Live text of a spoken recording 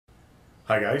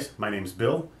Hi guys, my name's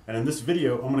Bill, and in this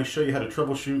video I'm going to show you how to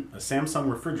troubleshoot a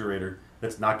Samsung refrigerator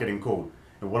that's not getting cold.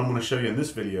 And what I'm going to show you in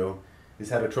this video is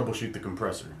how to troubleshoot the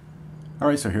compressor.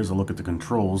 Alright, so here's a look at the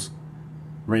controls.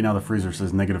 Right now the freezer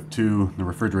says -2, the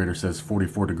refrigerator says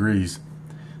 44 degrees.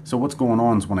 So what's going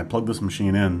on is when I plug this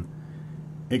machine in,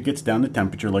 it gets down to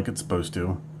temperature like it's supposed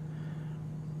to,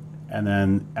 and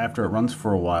then after it runs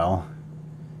for a while,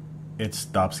 it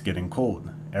stops getting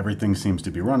cold. Everything seems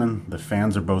to be running. The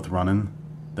fans are both running.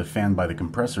 The fan by the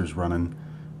compressor is running,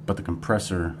 but the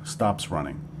compressor stops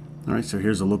running. Alright, so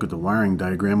here's a look at the wiring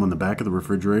diagram on the back of the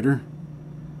refrigerator.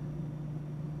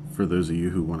 For those of you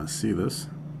who want to see this,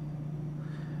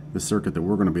 the circuit that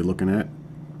we're going to be looking at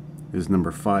is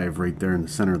number 5 right there in the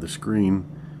center of the screen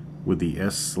with the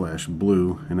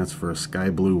S/blue, and that's for a sky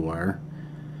blue wire.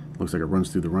 Looks like it runs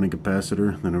through the running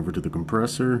capacitor, then over to the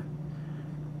compressor,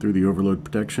 through the overload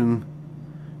protection.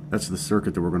 That's the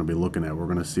circuit that we're going to be looking at. We're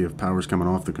going to see if power's coming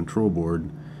off the control board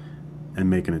and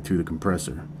making it to the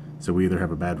compressor. So we either have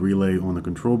a bad relay on the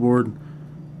control board,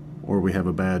 or we have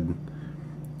a bad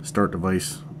start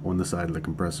device on the side of the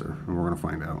compressor, and we're going to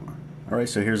find out. Alright,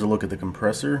 so here's a look at the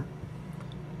compressor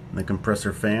and the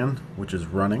compressor fan, which is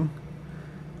running.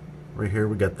 Right here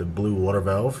we got the blue water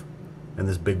valve, and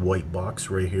this big white box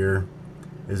right here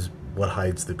is what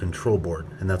hides the control board,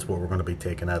 and that's what we're going to be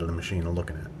taking out of the machine and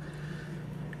looking at.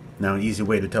 Now, an easy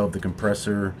way to tell if the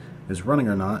compressor is running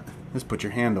or not is put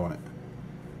your hand on it.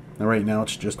 Now right now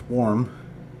it's just warm.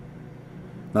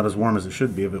 Not as warm as it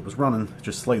should be if it was running,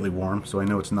 just slightly warm, so I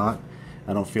know it's not.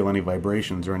 I don't feel any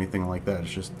vibrations or anything like that.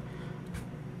 It's just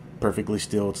perfectly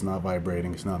still, it's not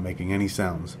vibrating, it's not making any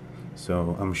sounds.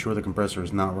 So I'm sure the compressor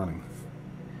is not running.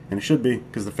 And it should be,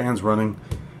 because the fan's running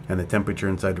and the temperature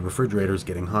inside the refrigerator is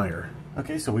getting higher.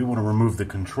 Okay, so we want to remove the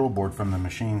control board from the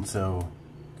machine, so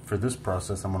for this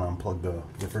process I'm going to unplug the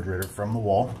refrigerator from the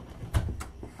wall.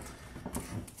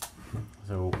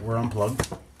 So we're unplugged.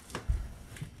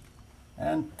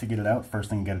 And to get it out, first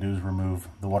thing you got to do is remove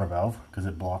the water valve, because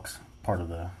it blocks part of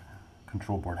the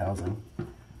control board housing.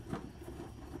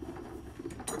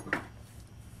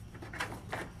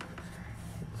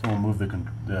 So we'll move the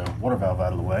water valve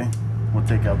out of the way. We'll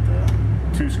take out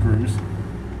the 2 screws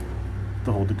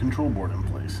to hold the control board in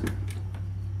place.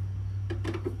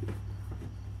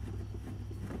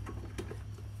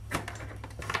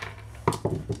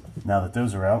 Now that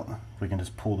those are out, we can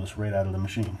just pull this right out of the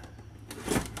machine.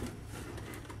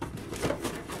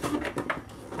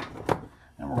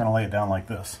 And we're going to lay it down like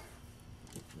this.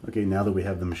 Okay, now that we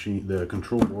have the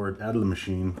control board out of the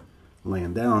machine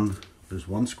laying down, there's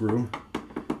 1 screw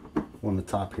on the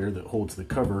top here that holds the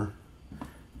cover.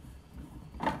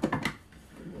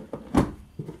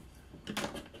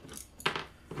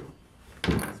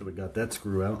 So we got that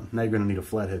screw out. Now you're going to need a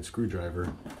flathead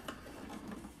screwdriver.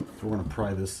 So we're going to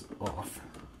pry this off.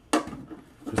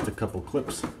 Just a couple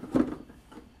clips.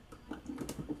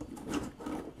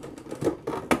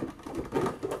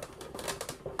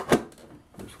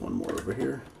 There's one more over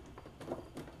here.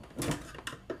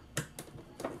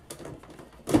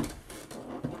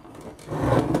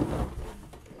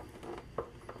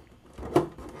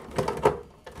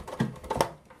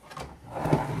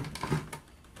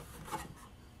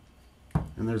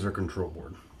 And there's our control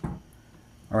board.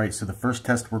 Alright, so the first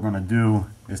test we're going to do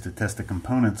is to test the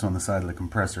components on the side of the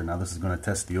compressor. Now this is going to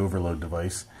test the overload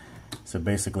device. So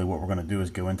basically what we're going to do is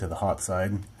go into the hot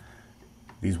side.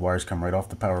 These wires come right off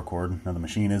the power cord. Now the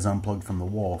machine is unplugged from the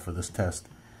wall for this test.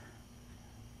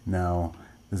 Now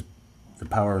the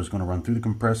power is going to run through the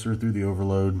compressor, through the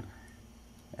overload,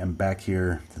 and back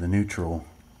here to the neutral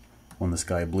on the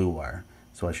sky blue wire.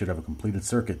 So I should have a completed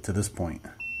circuit to this point.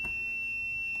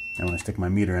 And when I stick my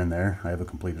meter in there, I have a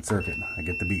completed circuit. I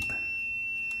get the beep.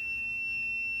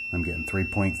 I'm getting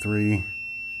 3.3,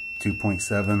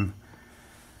 2.7,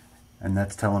 and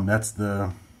that's telling that's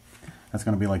going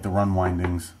to be like the run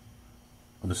windings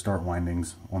or the start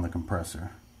windings on the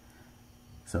compressor.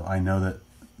 So I know that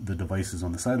the devices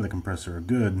on the side of the compressor are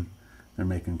good. They're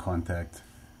making contact.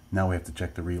 Now we have to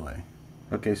check the relay.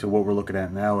 Okay, so what we're looking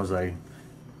at now is I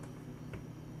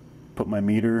put my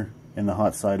meter in the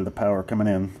hot side of the power coming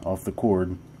in off the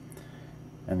cord,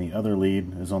 and the other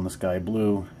lead is on the sky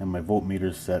blue, and my voltmeter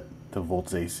is set to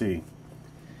volts AC.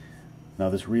 Now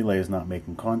this relay is not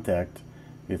making contact.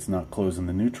 It's not closing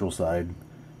the neutral side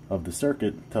of the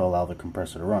circuit to allow the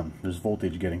compressor to run. There's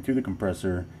voltage getting to the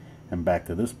compressor and back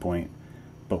to this point,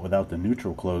 but without the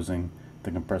neutral closing,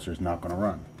 the compressor is not going to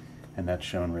run. And that's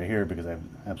shown right here because I have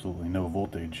absolutely no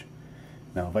voltage.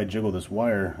 Now if I jiggle this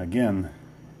wire again,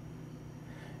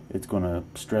 it's going to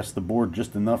stress the board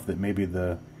just enough that maybe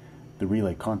the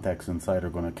relay contacts inside are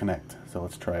going to connect. So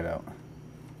let's try it out.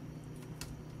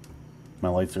 My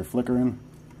lights are flickering.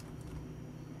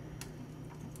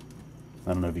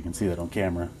 I don't know if you can see that on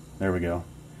camera. There we go.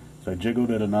 So I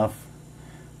jiggled it enough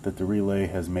that the relay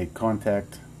has made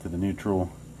contact to the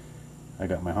neutral. I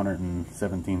got my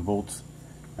 117 volts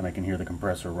and I can hear the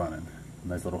compressor running.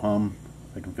 Nice little hum.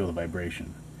 I can feel the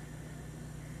vibration.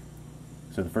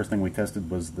 So the first thing we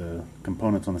tested was the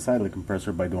components on the side of the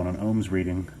compressor by doing an ohms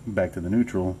reading back to the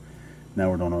neutral.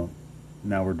 Now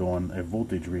we're doing a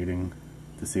voltage reading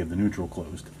to see if the neutral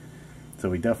closed. So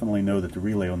we definitely know that the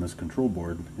relay on this control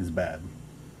board is bad.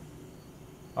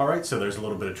 Alright, so there's a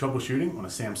little bit of troubleshooting on a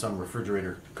Samsung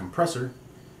refrigerator compressor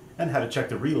and how to check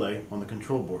the relay on the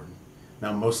control board.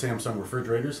 Now most Samsung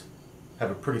refrigerators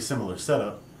have a pretty similar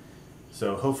setup,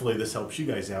 so hopefully this helps you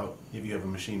guys out if you have a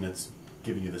machine that's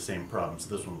giving you the same problems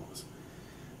this one was.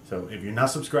 So if you're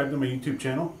not subscribed to my YouTube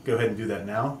channel, go ahead and do that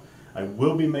now. I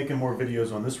will be making more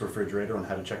videos on this refrigerator on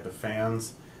how to check the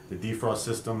fans, the defrost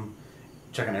system,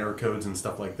 checking error codes and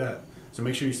stuff like that. So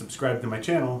make sure you subscribe to my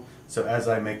channel so as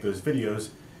I make those videos,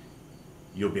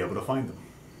 you'll be able to find them.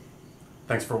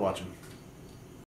 Thanks for watching.